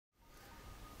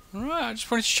Right, I just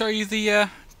wanted to show you the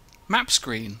map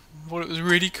screen. I thought it was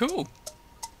really cool.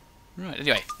 Right,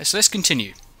 anyway, so let's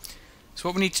continue. So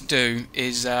what we need to do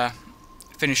is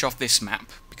finish off this map,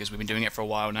 because we've been doing it for a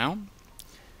while now.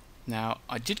 Now,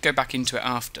 I did go back into it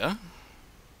after.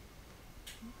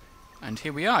 And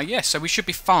here we are, yes, so we should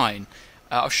be fine.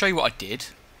 I'll show you what I did.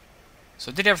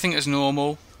 So I did everything as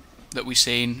normal that we've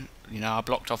seen. You know, I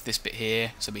blocked off this bit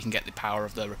here so we can get the power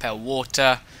of the repel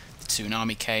water. The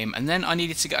tsunami came, and then I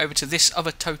needed to get over to this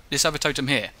other totem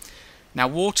here. Now,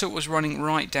 water was running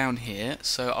right down here,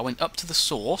 so I went up to the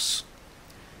source.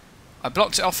 I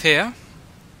blocked it off here,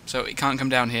 so it can't come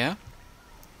down here.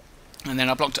 And then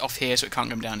I blocked it off here, so it can't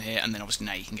come down here. And then obviously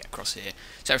now you can get across here,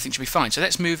 so everything should be fine. So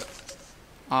let's move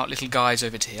our little guys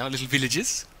over to here, our little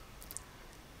villages.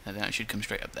 And then it should come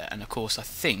straight up there. And of course, I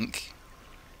think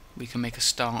we can make a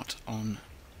start on,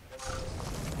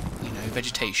 you know,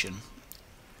 vegetation.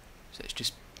 So it's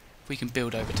just, if we can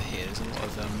build over to here, there's a lot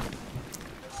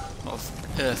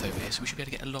of earth over here, so we should be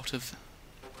able to get a lot of,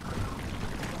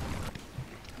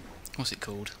 what's it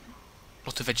called? A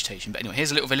lot of vegetation. But anyway, here's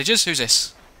the little villagers. Who's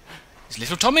this? It's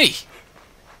little Tommy.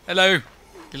 Hello,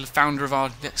 little founder of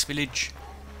our next village.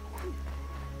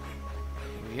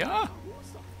 Here we are.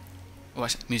 Oh, I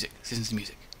said music. Listen to the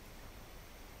music.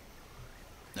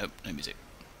 Nope, no music.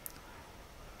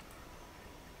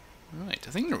 Right,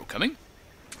 I think they're all coming.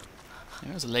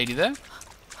 There's a lady there.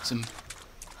 Some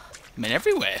men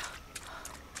everywhere.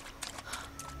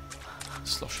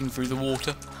 Sloshing through the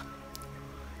water.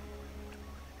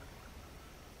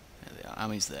 There they are. How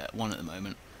many's there? One at the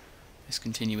moment. Let's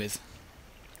continue with...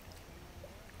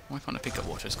 Why can't I pick up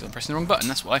water? It's because I'm pressing the wrong button,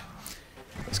 that's why.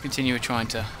 Let's continue with trying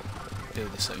to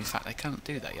build this up. In fact, they can't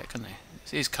do that yet, can they?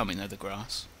 It is coming though, the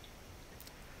grass.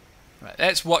 Right,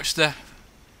 let's watch the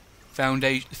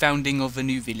founding of a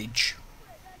new village.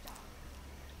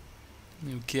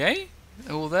 Okay,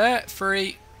 all there.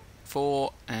 3,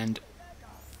 4, and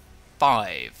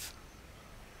 5.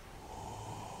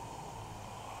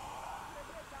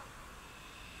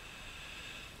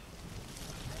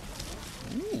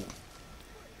 Ooh,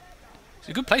 it's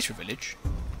a good place for a village.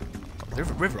 Got a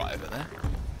river right over there.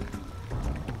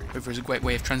 River is a great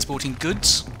way of transporting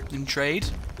goods in trade.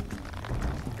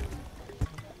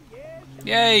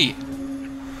 Yay!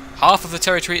 Half of the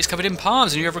territory is covered in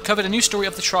palms, and you have recovered a new story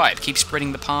of the tribe. Keep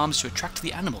spreading the palms to attract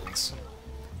the animals.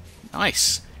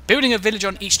 Nice. Building a village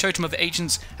on each totem of the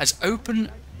ancients has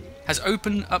opened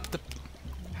up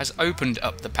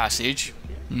the passage.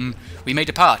 We may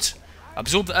depart.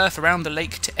 Absorb the earth around the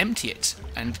lake to empty it,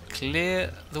 and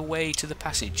clear the way to the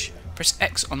passage. Press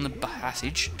X on the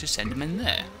passage to send them in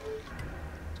there.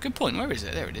 Good point. Where is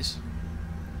it? There it is.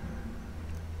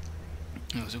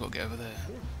 Oh, so I've got to get over there.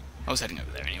 I was heading over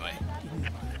there anyway.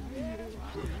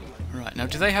 Right, now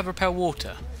do they have repel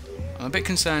water? I'm a bit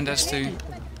concerned as to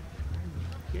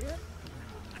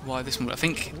why this one... I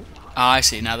think... Ah, I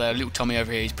see. Now the little Tommy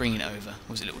over here, he's bringing it over. Or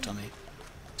was it little Tommy?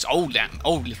 It's old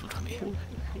little Tommy.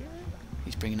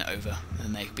 He's bringing it over,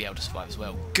 and they'll be able to survive as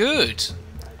well. Good!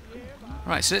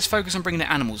 Right, so let's focus on bringing the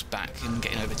animals back and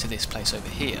getting over to this place over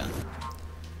here.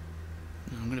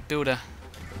 Now I'm going to build a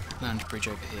land bridge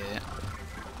over here.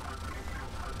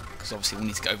 Because obviously we'll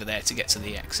need to go over there to get to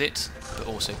the exit, but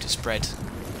also to spread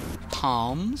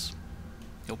palms,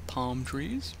 your palm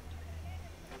trees.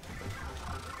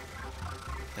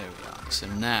 There we are. So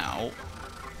now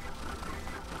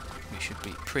we should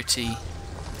be pretty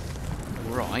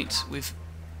right with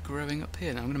growing up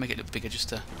here. Now I'm going to make it a little bigger just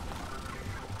to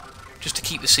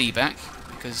keep the sea back,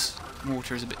 because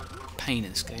water is a bit pain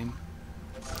in this game.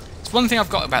 It's one thing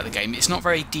I've got about the game. It's not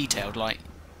very detailed. Like,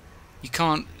 you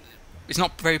can't. It's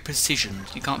not very precisioned.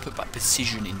 You can't put like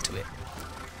precision into it.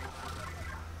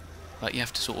 Like, you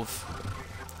have to sort of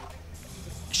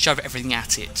shove everything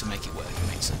at it to make it work. If it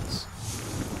makes sense.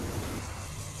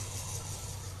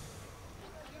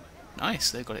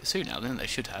 Nice. They've got it soon now. Then they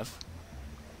should have.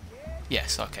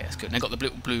 Yes. Okay. That's good. And they've got the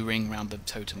little blue ring around the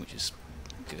totem, which is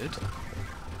good.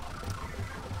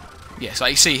 Yes.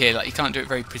 Like you see here, like you can't do it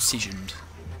very precisioned.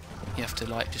 You have to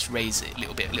like just raise it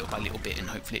little by little bit, and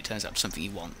hopefully it turns out something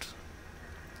you want.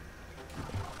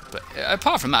 But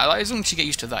apart from that, like, as long as you get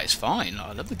used to that, it's fine. Like,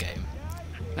 I love the game.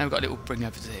 Now we've got a little bring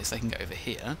over to here, so they can get over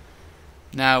here.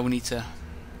 Now we need to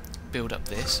build up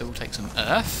this, so we'll take some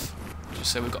earth,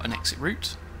 just so we've got an exit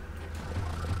route.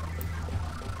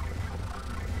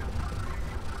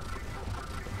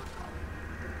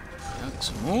 Get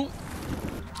some more.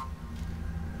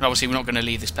 And obviously we're not going to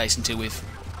leave this place until we've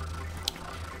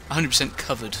 100%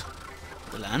 covered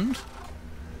the land.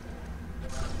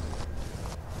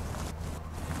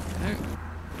 Okay.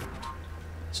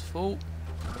 It's full.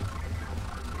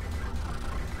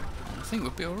 think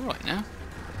we'll be alright now.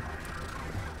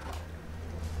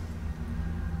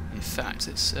 In fact,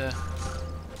 let's move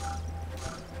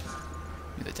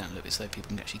it down a little bit so people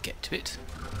can actually get to it.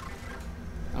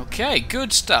 Okay,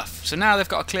 good stuff. So now they've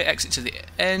got a clear exit to the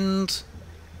end.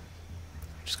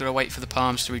 Just got to wait for the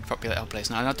palms to repopulate our place.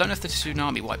 Now, and I don't know if the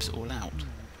tsunami wipes it all out.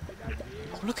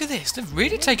 Oh, look at this. They've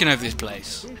really taken over this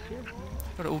place.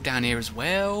 Got it all down here as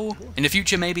well. In the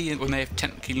future, maybe when they have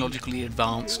technologically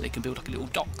advanced, they can build like a little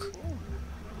dock.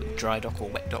 A dry dock or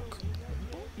wet dock.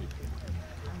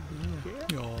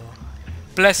 Oh.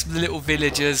 Bless the little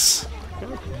villagers.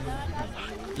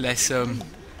 Bless them.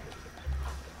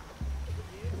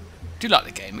 I do like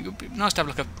the game. It would be nice to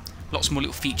have like lots more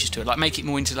little features to it. Like make it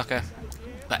more into like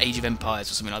Age of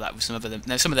Empires or something like that with some of them.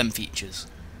 Some of them features.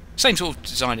 Same sort of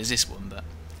design as this one, but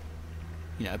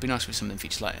you know, it'd be nice with some of them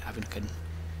features like having like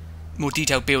more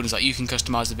detailed buildings. Like you can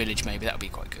customise the village. Maybe that would be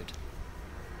quite good.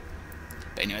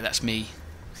 But anyway, that's me.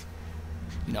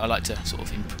 You know, I like to sort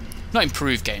of not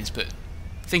improve games, but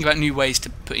think about new ways to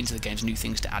put into the games, new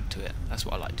things to add to it. That's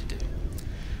what I like to do.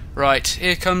 Right,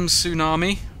 here comes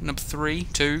Tsunami, number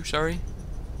 2, sorry.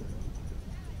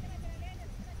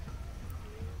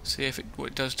 See if what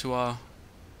it does to our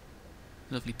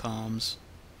lovely palms.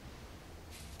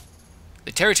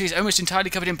 The territory is almost entirely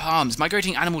covered in palms.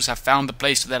 Migrating animals have found the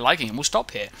place to their liking and will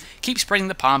stop here. Keep spreading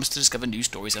the palms to discover new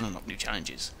stories and unlock new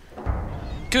challenges.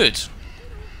 Good.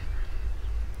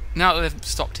 Now that they've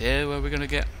stopped here, where we're going to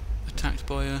get attacked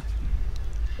by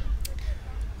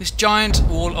this giant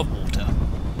wall of water.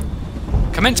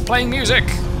 Commence playing music!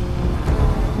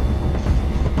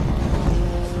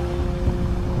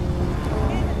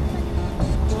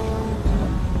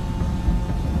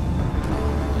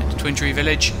 The Twin Tree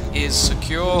Village is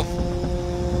secure.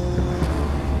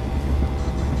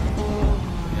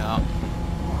 Yeah.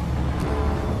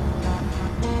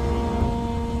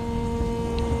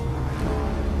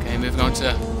 Okay, moving on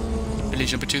to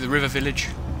village number 2, the River Village.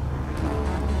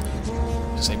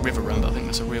 I say River Run, but I think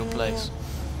that's a real place.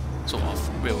 Sort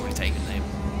of real retaken name.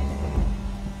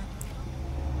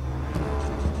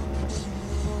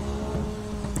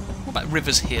 What about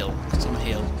Rivers Hill? It's on a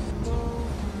hill.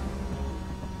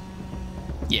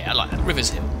 Yeah, I like that. Rivers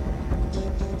Hill.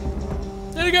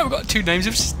 There we go, we've got 2 names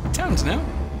of towns now.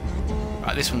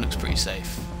 Right, this one looks pretty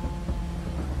safe.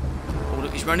 Oh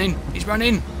look, he's running! He's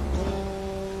running!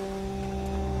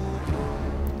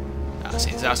 Ah,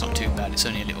 see, that's not too bad, it's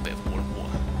only a little bit of water.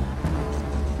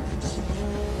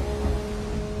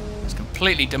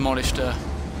 Completely demolished oh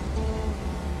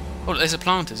look, there's the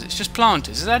planters. It's just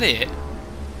planters. Is that it?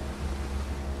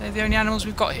 They're the only animals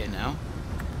we've got here now.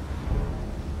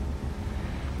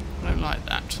 I don't like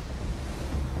that.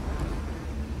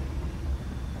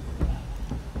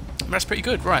 That's pretty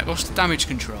good. Right, what's the damage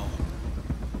control?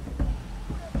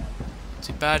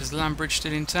 Too bad. Is the land bridge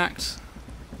still intact?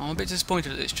 I'm a bit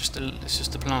disappointed that it's just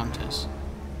the planters.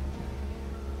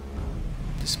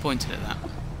 Disappointed at that.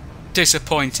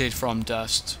 Disappointed from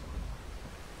Dust.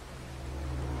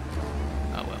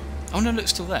 Oh well. Oh no, look,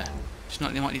 it's still there. Just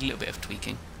like they might need a little bit of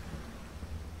tweaking.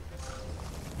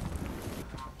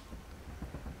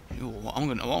 Ooh, what I'm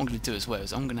gonna do as well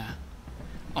is I'm gonna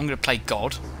play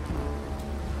God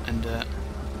and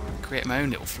create my own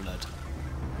little flood.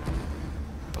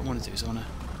 But what I want to do is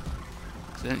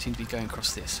because they don't seem to be going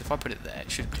across this. So if I put it there,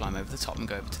 it should climb over the top and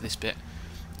go over to this bit.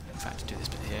 In fact, do this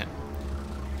bit here.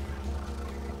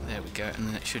 There we go, and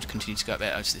then it should continue to go up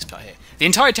there to this part here. The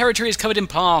entire territory is covered in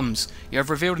palms. You have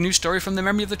revealed a new story from the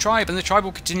memory of the tribe, and the tribe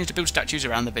will continue to build statues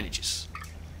around the villages.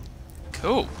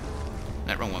 Cool.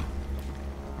 No, wrong one.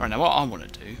 Right, now what I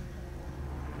want to do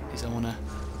is I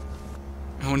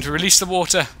want to release the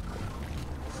water.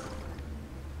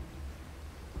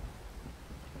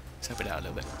 Let's help it out a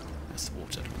little bit. That's the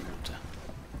water.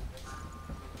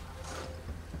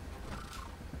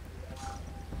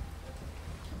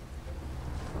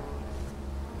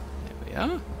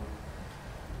 Yeah.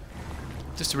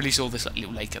 Just to release all this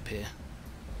little lake up here.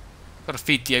 Got to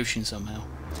feed the ocean somehow.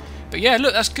 But yeah,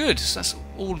 look, that's good. That's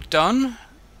all done.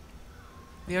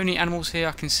 The only animals here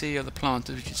I can see are the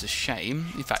planters, which is a shame.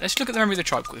 In fact, let's look at the memory of the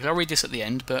tribe quickly. I'll read this at the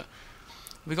end, but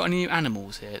we've got any new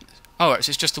animals here. Oh, right,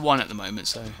 so it's just the one at the moment,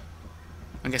 so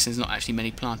I'm guessing there's not actually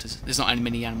many planters. There's not any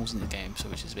many animals in the game, so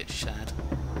which is a bit sad.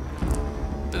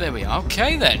 But there we are.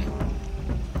 Okay, then.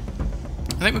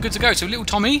 I think we're good to go. So, little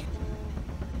Tommy,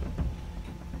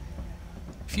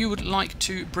 if you would like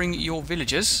to bring your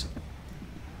villagers,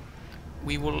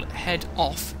 we will head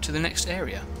off to the next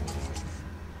area.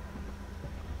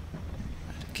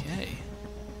 Okay.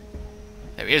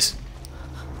 There he is.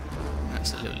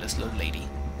 That's the little lady.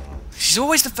 She's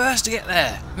always the first to get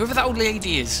there, whoever that old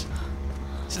lady is.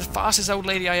 This is the fastest old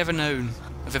lady I've ever known.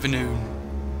 See if we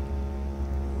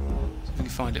can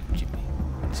find little Jimmy.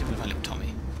 See if we can find little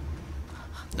Tommy.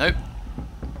 Nope.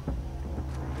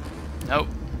 Nope.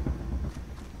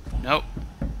 Nope.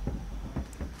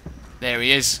 There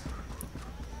he is.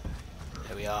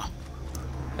 There we are.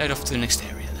 Head off to the next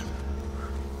area then.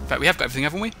 In fact, we have got everything,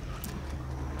 haven't we?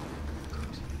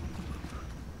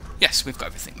 Yes, we've got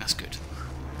everything. That's good.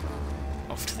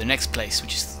 Off to the next place,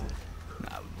 which is...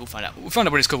 No, we'll find out. We'll find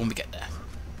out what it's called when we get there.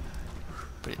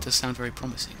 But it does sound very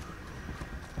promising.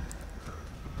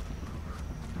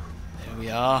 There we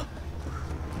are.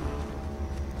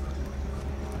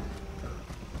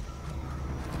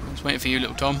 I'm just waiting for you,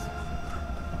 little Tom.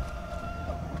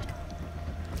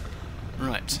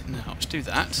 Right, now let's do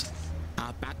that.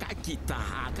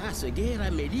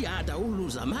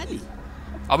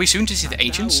 Are we soon to see the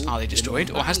ancients? Are they destroyed?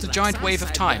 Or has the giant wave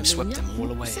of time swept them all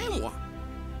away?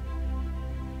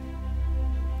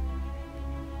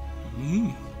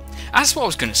 That's what I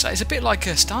was going to say. It's a bit like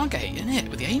a Stargate, isn't it?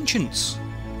 With the ancients.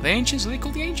 The ancients? Are they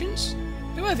called the ancients?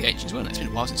 They were the ancients, weren't they? It's been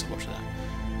a while since I watched that.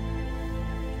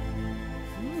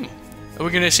 Are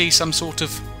we going to see some sort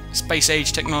of space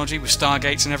age technology with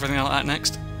Stargates and everything like that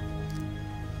next?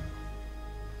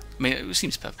 I mean, it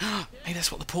seems perfect. Maybe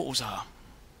that's what the portals are.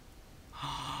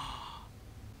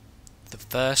 The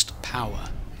first power.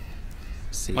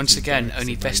 Once again,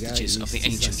 only vestiges of the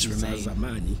ancients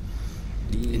remain.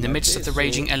 In the midst of the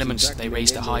raging elements, they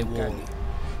raised a high wall.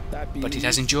 But it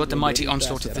has endured the mighty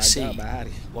onslaught of the sea.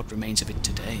 What remains of it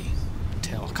today?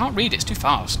 Tell. I can't read it, it's too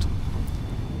fast.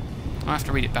 I have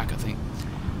to read it back, I think.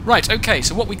 Right, okay,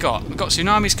 so what we got? We've got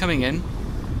tsunamis coming in.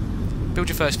 Build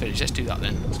your first village, let's do that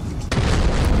then.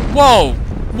 Whoa!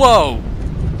 Whoa!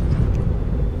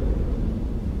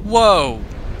 Whoa!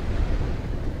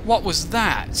 What was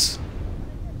that?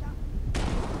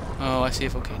 Oh, I see a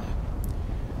volcano.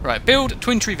 Right, build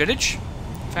Twin Tree Village.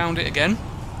 Found it again.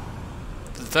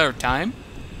 For the third time.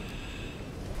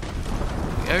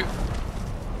 There we go.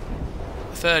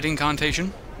 The third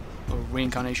incarnation, or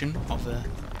reincarnation, of the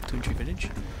Twin Tree Village.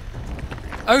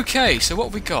 Okay, so what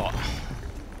have we got?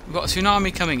 We've got a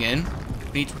tsunami coming in.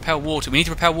 We need to repel water. We need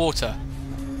to repel water.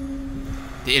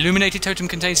 The illuminated totem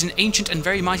contains an ancient and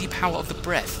very mighty power of the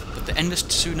breath, but the endless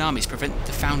tsunamis prevent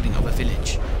the founding of a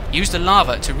village. Use the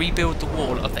lava to rebuild the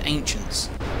wall of the ancients.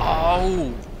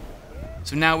 Oh!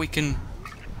 So now we can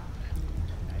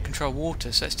control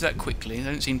water, so let's do that quickly.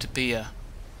 There don't seem to be a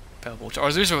repel water.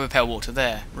 Or there is a repel water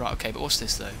there. Right, okay, but what's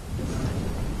this though?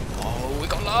 Oh, we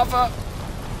got lava!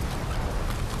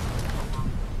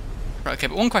 Right, okay,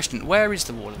 but one question. Where is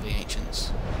the wall of the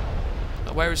ancients?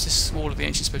 Like, where is this wall of the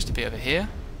ancients supposed to be? Over here?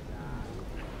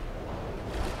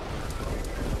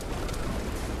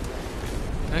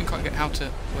 I don't quite get how to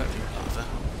work with lava.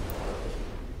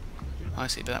 I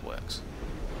see, but that works.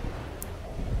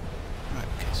 Right,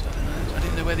 okay, so I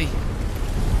didn't know where the...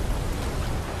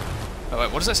 Oh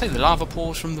wait, what does that say? The lava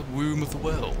pours from the womb of the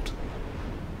world.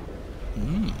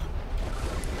 Hmm.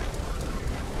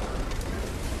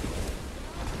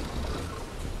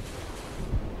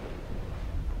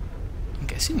 I'm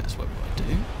guessing that's what we want to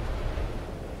do.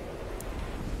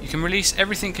 You can release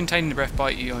everything contained in the breath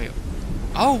by...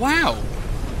 Oh, wow!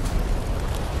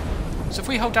 So if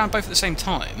we hold down both at the same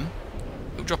time,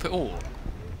 it'll drop it all.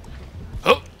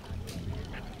 Oh!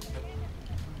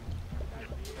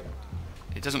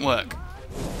 It doesn't work.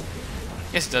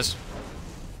 Yes, it does.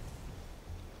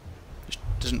 Just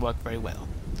doesn't work very well.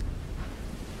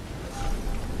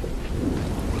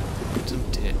 Oh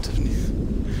dear, doesn't it?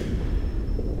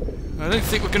 I don't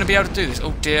think we're going to be able to do this.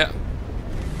 Oh dear.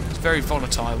 It's very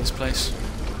volatile, this place.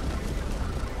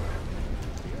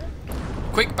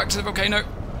 Quick, back to the volcano.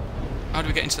 How do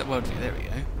we get into that world view? There we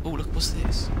go. Oh, look, what's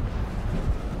this?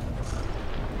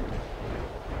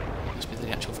 Must be the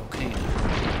actual volcano.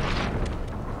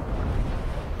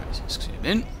 Right, so let's zoom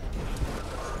in.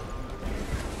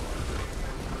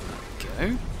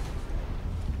 Go.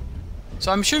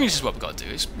 So I'm assuming this is what we've got to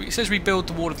do. It says rebuild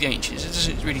the Wall of the Ancients. It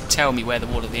doesn't really tell me where the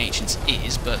Wall of the Ancients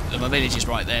is, but my village is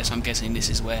right there, so I'm guessing this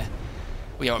is where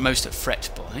we are most at threat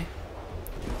by.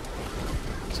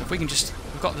 So if we can just...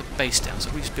 We've got the base down, so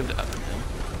if we just build it up now,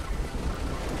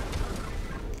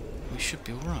 we should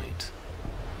be alright.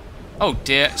 Oh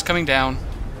dear, it's coming down.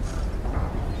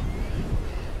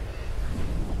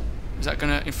 Is that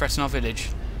going to threaten our village?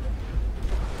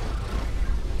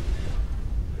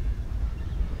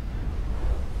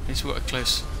 This is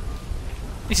close.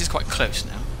 This is quite close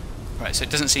now. Right, so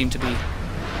it doesn't seem to be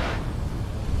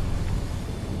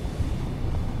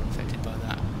affected by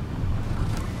that.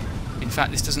 In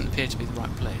fact, this doesn't appear to be the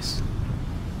right place.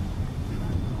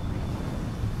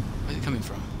 Where's it coming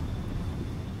from?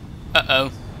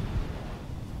 Uh-oh.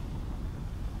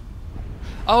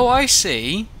 Oh, I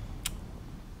see.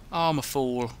 Oh, I'm a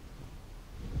fool.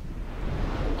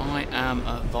 I am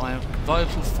a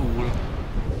vital fool.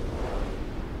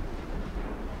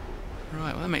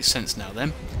 Right, well that makes sense now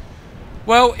then.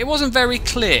 Well, it wasn't very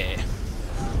clear.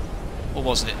 Or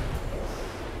was it?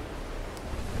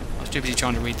 I was too busy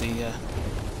trying to read the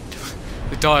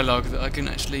dialogue that I couldn't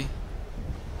actually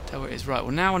tell where it is. Right,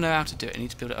 well now I know how to do it. I need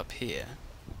to build it up here.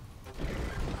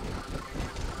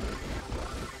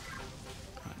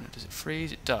 Right, now does it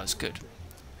freeze? It does, good.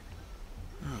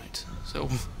 Right, so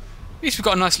at least we've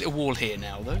got a nice little wall here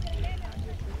now though.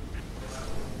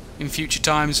 In future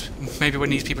times, maybe when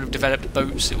these people have developed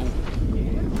boats, it will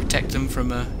protect them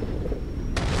from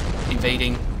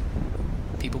invading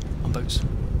people on boats.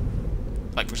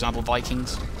 Like, for example,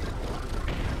 Vikings.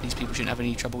 These people shouldn't have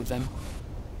any trouble with them.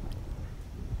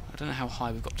 I don't know how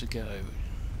high we've got to go.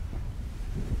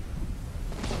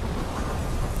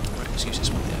 Right, let's use this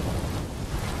one here.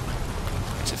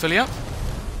 Is it fully up?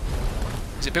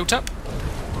 Is it built up?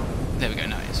 There we go,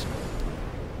 now it is.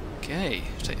 Okay,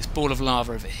 let's take this ball of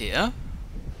lava over here.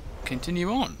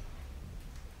 Continue on.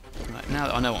 Right, now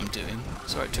that I know what I'm doing.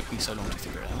 Sorry it took me so long to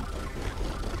figure it out.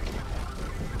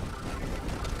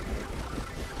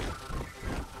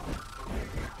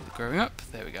 Growing up.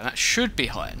 There we go. That should be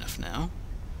high enough now.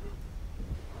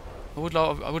 I would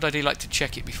ideally like to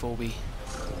check it before we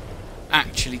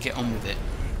actually get on with it,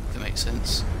 if that makes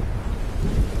sense.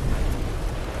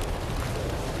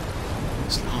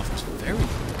 This lava is very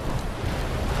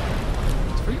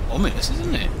ominous,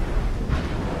 isn't it?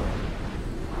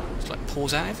 It's like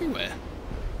pours out everywhere.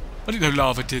 I didn't know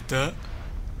lava did that.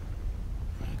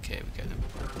 Okay, we go then.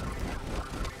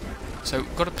 So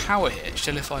we've got a power here,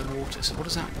 shellify water, so what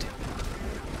does that do?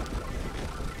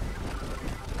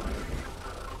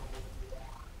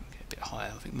 Okay, a bit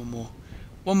higher, I think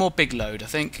one more big load, I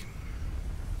think.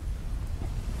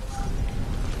 There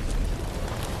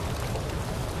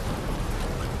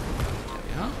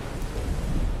we are.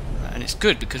 Right, and it's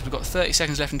good because we've got 30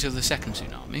 seconds left until the second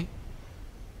tsunami.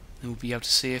 And we'll be able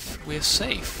to see if we're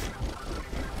safe.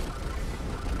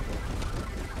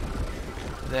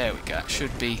 There we go, that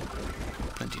should be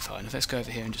plenty far enough. Let's go over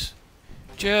here and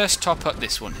just top up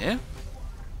this one here.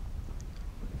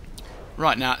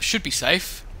 Right, now it should be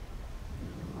safe.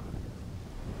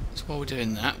 So while we're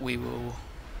doing that, we will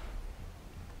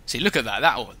see. Look at that.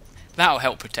 That'll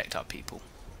help protect our people.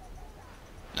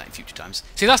 Like in future times.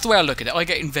 See, that's the way I look at it. I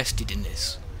get invested in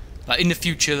this. Like in the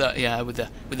future, that with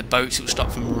the boats, it will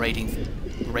stop from raiding.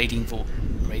 What are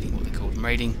they called?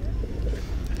 Raiding.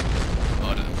 Oh,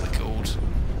 I don't know what they're called.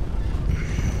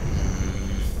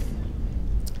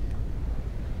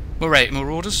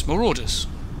 Marauders? Marauders.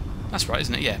 That's right,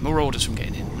 isn't it? Yeah, marauders from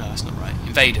getting in. No, that's not right.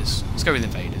 Invaders. Let's go with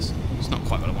invaders. It's not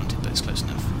quite what I wanted, but it's close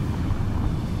enough.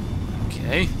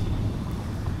 Okay.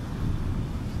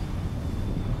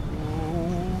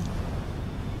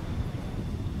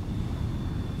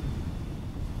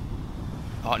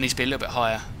 Oh, it needs to be a little bit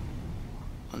higher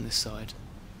on this side.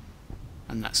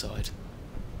 And that side.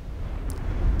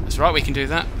 That's right, we can do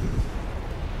that.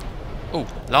 Oh,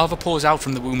 lava pours out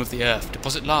from the womb of the earth.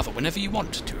 Deposit lava whenever you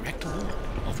want to erect a wall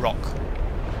of rock.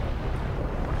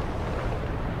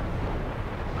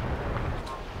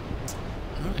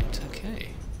 Right, okay.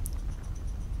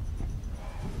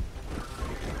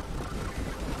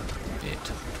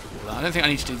 Well, I don't think I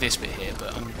need to do this bit here,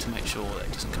 but I want to make sure that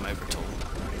it doesn't come over at all.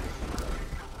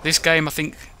 This game, I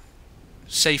think,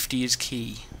 safety is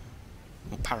key.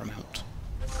 Or paramount.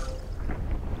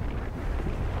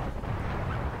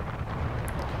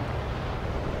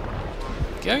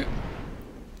 Go.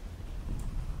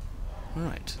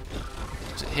 Right.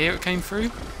 Is it here it came through?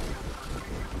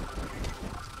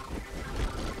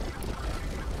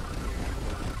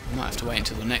 I might have to wait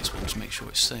until the next one to make sure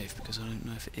it's safe, because I don't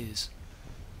know if it is.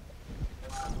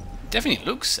 It definitely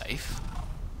looks safe.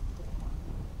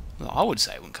 Well, I would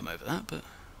say it wouldn't come over that, but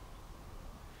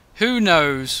who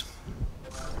knows?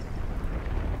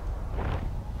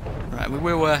 Right, we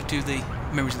will do the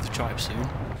Memories of the Tribe soon.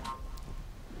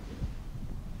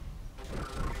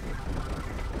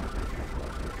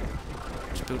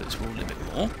 Let's build this wall a little bit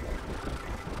more.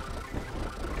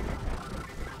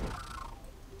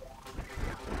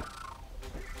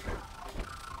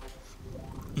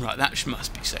 Right, that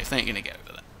must be safe. They ain't going to get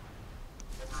over that.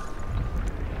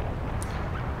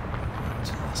 Right,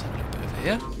 let's have a little bit over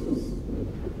here.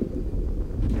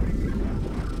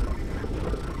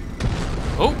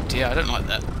 Oh dear, I don't like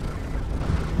that.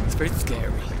 It's very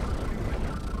scary.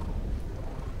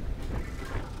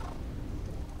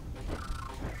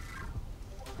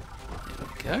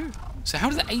 go. So how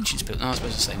do the ancients build? No, I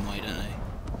suppose the same way, don't they?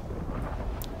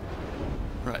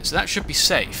 Right, so that should be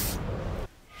safe.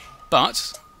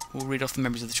 But we'll read off the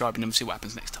members of the tribe and then we'll see what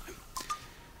happens next time.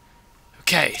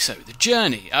 Okay, so the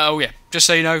journey. Oh yeah, just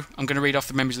so you know, I'm going to read off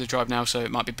the members of the tribe now, so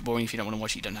it might be a bit boring. If you don't want to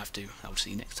watch it, you don't have to. I'll see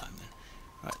you next time then.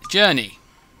 Right, the journey.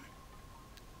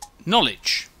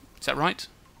 Knowledge. Is that right?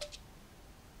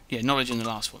 Yeah, knowledge in the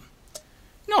last one.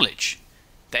 Knowledge.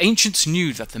 The ancients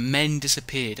knew that the men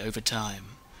disappeared over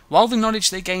time. While the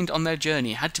knowledge they gained on their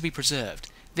journey had to be preserved,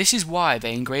 this is why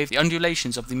they engraved the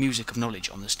undulations of the music of knowledge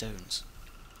on the stones.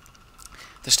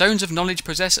 The stones of knowledge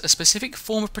possess a specific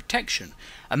form of protection.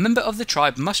 A member of the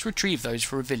tribe must retrieve those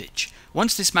for a village.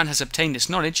 Once this man has obtained this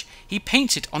knowledge, he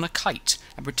paints it on a kite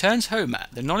and returns home.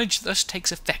 The knowledge thus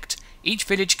takes effect. Each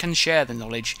village can share the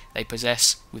knowledge they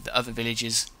possess with the other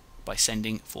villages by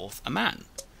sending forth a man.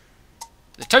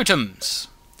 The totems.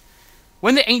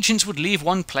 When the ancients would leave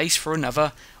one place for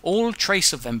another, all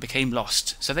trace of them became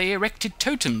lost, so they erected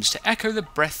totems to echo the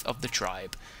breath of the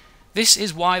tribe. This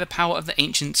is why the power of the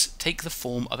ancients take the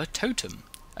form of a totem.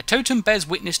 A totem bears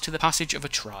witness to the passage of a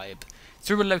tribe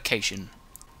through a location.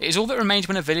 It is all that remains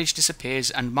when a village disappears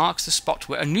and marks the spot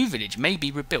where a new village may be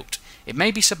rebuilt. It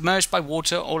may be submerged by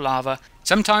water or lava.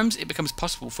 Sometimes it becomes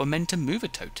possible for men to move a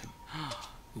totem.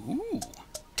 Ooh.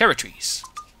 Territories.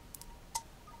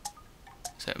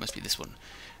 So it must be this one.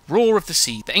 Roar of the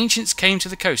sea. The ancients came to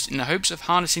the coast in the hopes of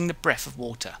harnessing the breath of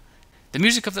water. The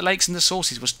music of the lakes and the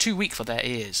sources was too weak for their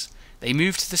ears. They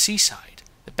moved to the seaside,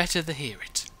 the better they hear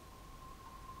it.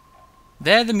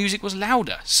 There the music was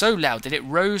louder, so loud that it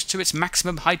rose to its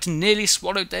maximum height and nearly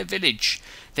swallowed their village.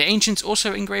 The ancients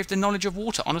also engraved the knowledge of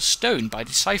water on a stone. By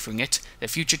deciphering it, their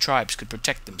future tribes could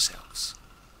protect themselves.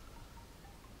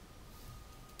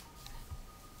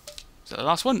 Is that the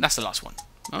last one? That's the last one.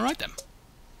 Alright then.